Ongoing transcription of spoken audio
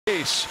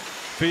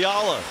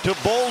Fiala to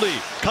Boldy,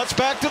 cuts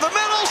back to the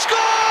middle, scores!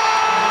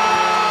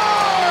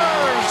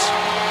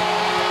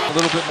 A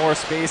little bit more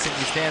space and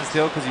you stand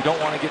still because you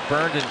don't want to get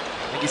burned. And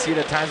I think you see it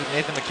at times with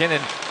Nathan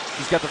McKinnon.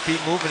 He's got the feet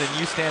moving and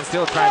you stand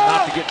still trying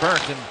not to get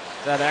burnt. And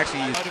that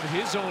actually out of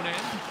his own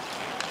end.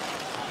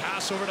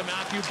 Pass over to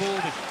Matthew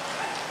Boldy.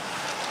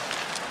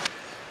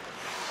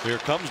 Here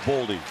comes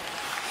Boldy.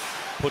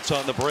 Puts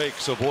on the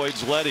brakes,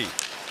 avoids Letty.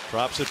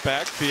 Drops it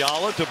back,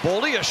 Fiala to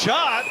Boldy, a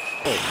shot!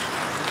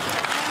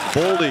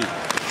 Boldy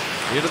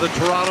into the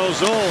Toronto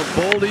zone.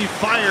 Boldy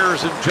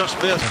fires and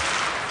just missed.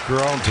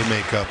 Ground to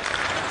make up.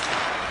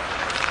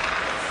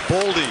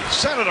 Boldy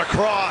sent it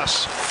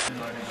across.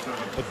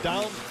 But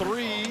down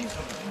 3.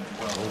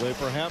 Will they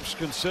perhaps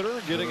consider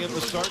getting in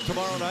the start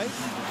tomorrow night?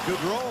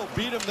 Gaudreau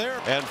beat him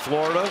there. And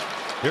Florida,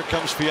 here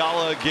comes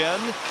Fiala again.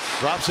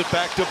 Drops it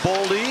back to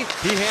Boldy.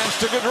 He hands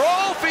to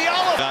Gaudreau.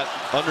 Fiala got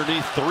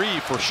underneath 3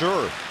 for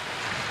sure.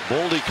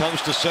 Boldy comes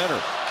to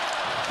center.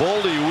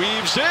 Boldy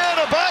weaves in,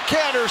 a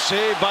backhander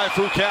saved by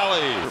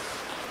Fucale.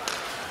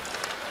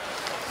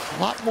 A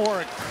lot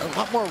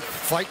more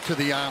fight to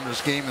the arm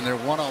this game, and they're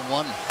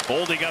one-on-one.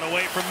 Boldy got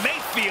away from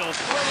Mayfield.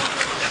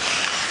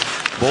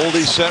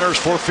 Boldy centers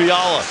for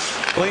Fiala.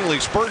 Cleanly,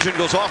 Spurgeon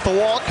goes off the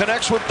wall,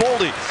 connects with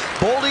Boldy.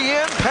 Boldy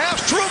in,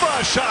 pass,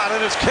 Trouba, shot,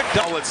 and it's kicked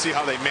out. Let's see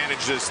how they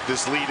manage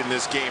this lead in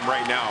this game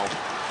right now.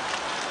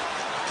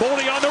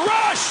 Boldy on the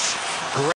rush.